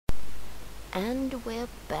And we're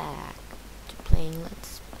back to playing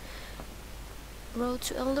Let's Road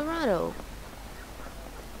to El Dorado.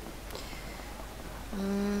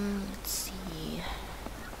 Let's see.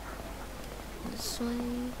 This way.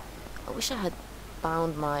 I wish I had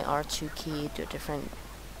bound my R2 key to a different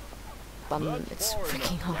button. It's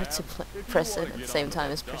freaking hard to press it at the same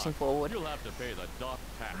time as pressing forward. You'll have to pay the dock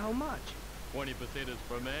tax. How much? 20% is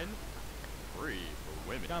for men, free for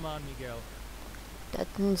women. Come on, Miguel.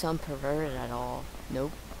 That didn't sound perverted at all.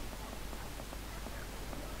 Nope.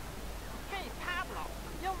 Hey, Pablo,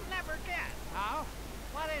 you'll never guess. Oh?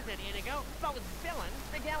 What is it, Inigo? Those villains,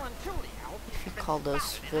 Miguel and Tulio. If you call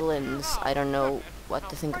those villains, I don't know what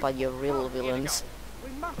to think about your real villains.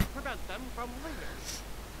 We must prevent them from leaving.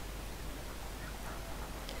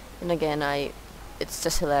 And again, it's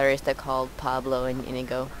just hilarious they're called Pablo and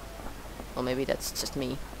Inigo. Well, maybe that's just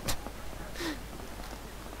me.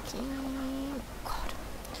 God.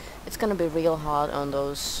 It's gonna be real hard on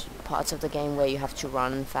those parts of the game where you have to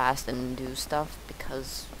run fast and do stuff,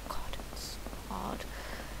 because, God, it's hard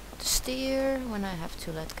to steer when I have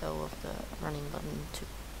to let go of the running button to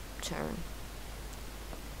turn.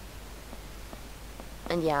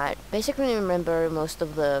 And yeah, I basically remember most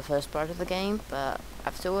of the first part of the game, but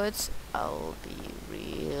afterwards I'll be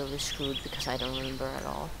really screwed because I don't remember at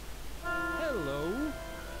all. Hello.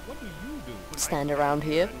 What do you do? Stand around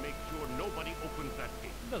here. And make sure nobody opens that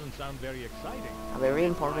gate. Doesn't sound very exciting. A very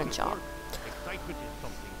important job. Excitement is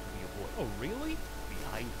something to be avoided. Oh, really?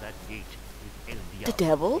 Behind that gate is El Diablo, The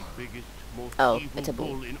devil? the biggest, most Oh, evil it's a bull.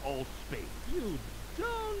 bull in all space. You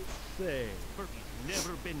don't say. He's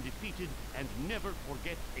never been defeated and never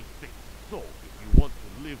forgets a thing. So, if you want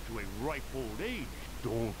to live to a ripe old age,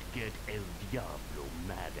 don't get El Diablo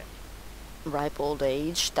mad at you. Ripe old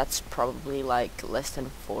age, that's probably like less than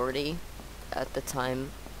 40 at the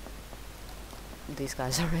time these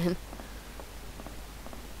guys are in.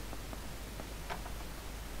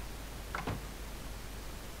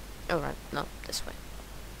 Alright, no, this way.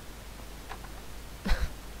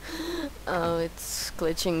 Oh, it's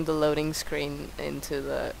glitching the loading screen into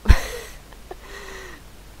the...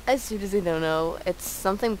 I seriously don't know. It's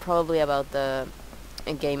something probably about the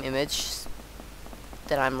game image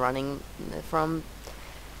that I'm running from.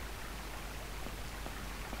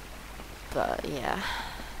 But yeah,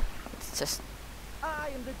 it's just... I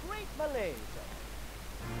am the great Malaysia.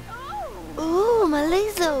 Ooh,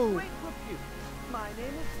 Malezo! Great repute. My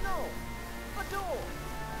name is Snow. Adore.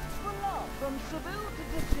 For love from Seville to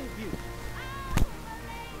distant view.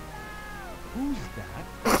 Who's that?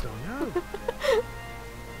 Don't know.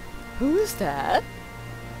 Who's that?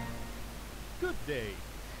 Good day.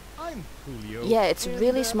 I'm Julio. Yeah, it's And,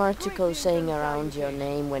 really smart to greetings go saying and around your salutations.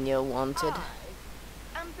 name when you're wanted.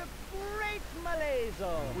 I am the great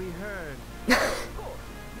Malaysia. We heard. Of course,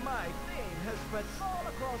 my fame has spread all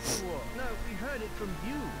across the world. No, we heard it from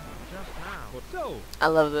you just now. So, I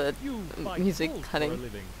love the you fight music bulls for a cutting.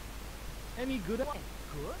 living. Any good?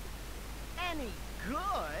 Good? Any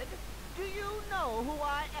good? Do you know who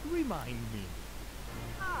I am? Remind me.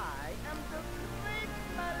 I am the great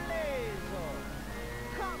Malaysia,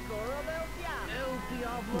 conqueror of El Diablo. El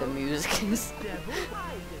Diablo? The music is... Devil?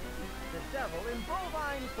 I defeat the devil in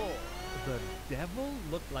bovine form. The devil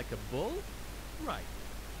looked like a bull? Right.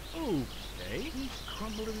 Okay. He's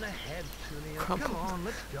crumbled in the head, Tulio. Crumbled. Come on,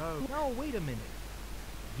 let's go. No, wait a minute.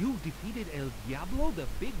 You defeated El Diablo, the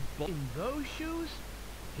big bull? In those shoes?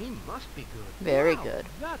 He must be good. Very Wow, good.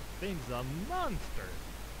 That thing's a monster.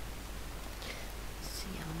 See,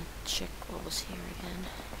 I wanna check what was here again.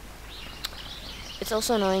 It's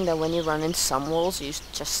also annoying that when you run into some walls, you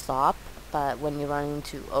just stop, but when you run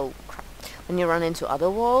into... oh, crap. When you run into other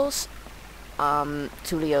walls,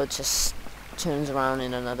 Tulio just turns around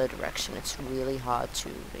in another direction. It's really hard to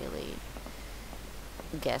really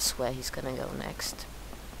guess where he's gonna go next.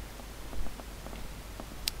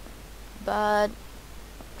 But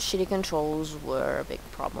shitty controls were a big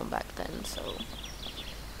problem back then, so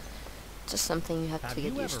just something you have to Have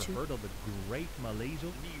get you used ever to. heard of the Great Malaysia?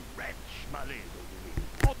 The wretch Malezo, you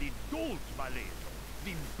mean? Or the dolt Malezo?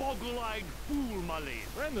 The boggle-eyed fool Malezo?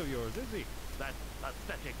 Friend of yours, is he? That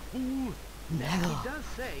pathetic fool? Never. He does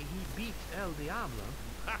say he beats El Diablo.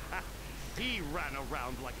 He ran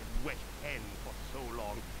around like a wet hen for so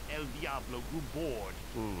long, El Diablo grew bored.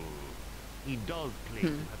 He does claim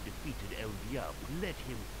to have defeated El Diablo. Let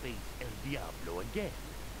him face El Diablo again,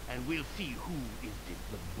 and we'll see who is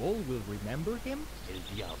The bull will remember him? El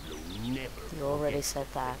Diablo never You already forgets said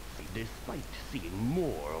that. despite seeing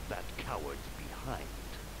more of that coward's behind.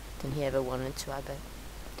 Than he ever wanted to, I bet.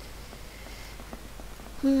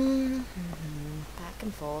 Back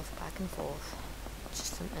and forth, back and forth.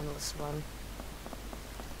 Just an endless one.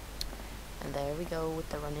 And there we go with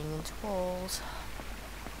the running into walls.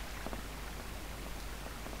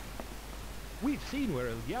 We've seen where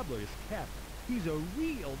El Diablo is kept. He's a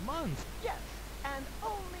real monster. Yes, and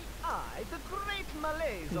only I, the great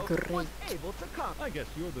Malezo, was Great. able to come. I guess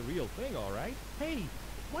you're the real thing, all right. Hey,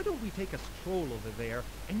 why don't we take a stroll over there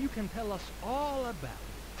and you can tell us all about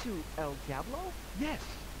it? To El Diablo? Yes,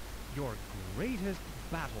 your greatest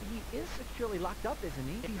battle. He is securely locked up, isn't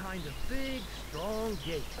he? Behind a big, strong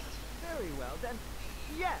gate. Very well, then.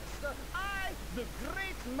 Yes, I, the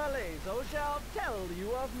great Malezo, shall tell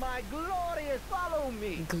you of my glorious... Follow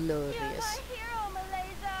me! Glorious. hero,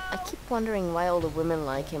 Malezo! I keep wondering why all the women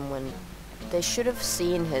like him when they should have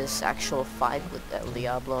seen his actual fight with El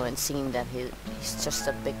Diablo and seen that he's just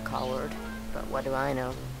a big coward. But what do I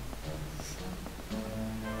know?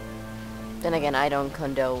 Then again, I don't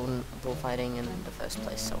condone bullfighting in the first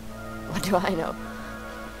place, so what do I know?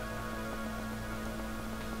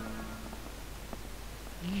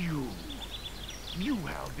 You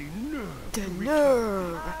have the nerve. The to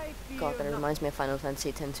nerve! I fear God, that not- reminds me of Final Fantasy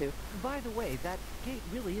X too. By the way, that gate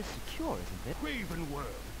really is secure, isn't it? Raven World,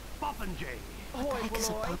 Popinjay. What the heck is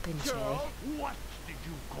a Popinjay? Charles. What did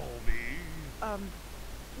you call me?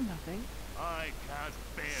 Nothing. I can't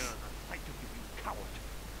bear the sight of you, you coward.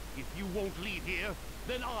 If you won't leave here,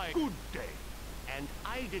 then Good day. And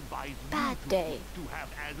I'd advise Bad you day. to have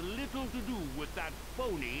as little to do with that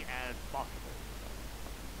phony as possible.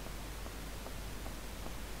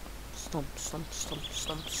 Stomp, stomp, stomp,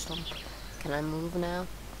 stomp, stomp. Can I move now?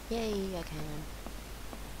 Yay, I can.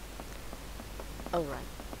 Oh,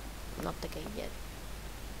 right. Not the gate yet.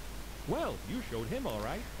 Well, you showed him all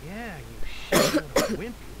right. Yeah, you showed a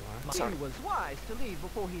wimp you are. Sorry. He was wise to leave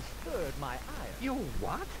before he stirred my ire. You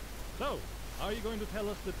what? So, are you going to tell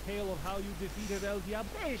us the tale of how you defeated El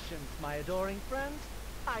Diablo? Patience, my adoring friends.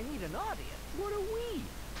 I need an audience. What are we?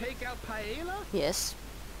 Take out Paella? Yes.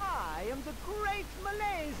 I am the great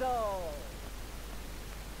Malezo.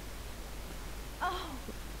 Oh,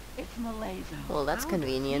 it's Malezo. Well, that's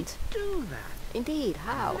convenient. Do that. Indeed,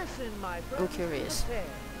 how? Listen, my friends, curious. to the tale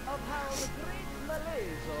of how the great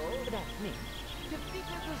Malezo, that's me,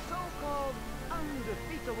 defeated the so-called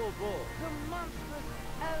undefeatable bull, the monstrous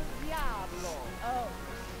El Diablo. Oh,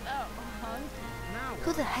 so hunk. Now,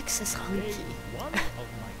 Who the heck says hunky? Phase one of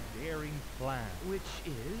my daring plan, which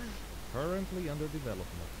is... currently under development.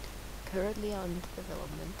 Currently on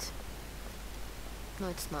development. No,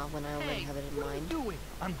 it's not when I already have it in mind. Doing?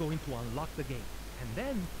 I'm going to unlock the gate, and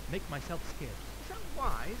then make myself scarce. Is that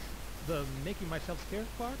wise? The making myself scarce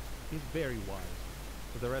part is very wise.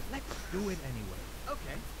 For the rest, let's do it anyway.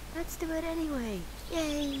 Okay. Let's do it anyway.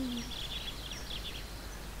 Yay!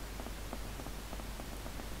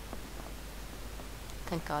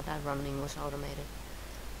 Thank God that running was automated.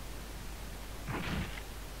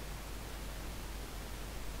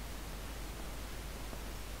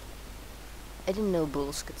 I didn't know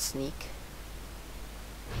bulls could sneak.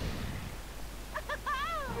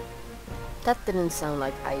 That didn't sound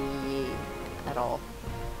like I at all.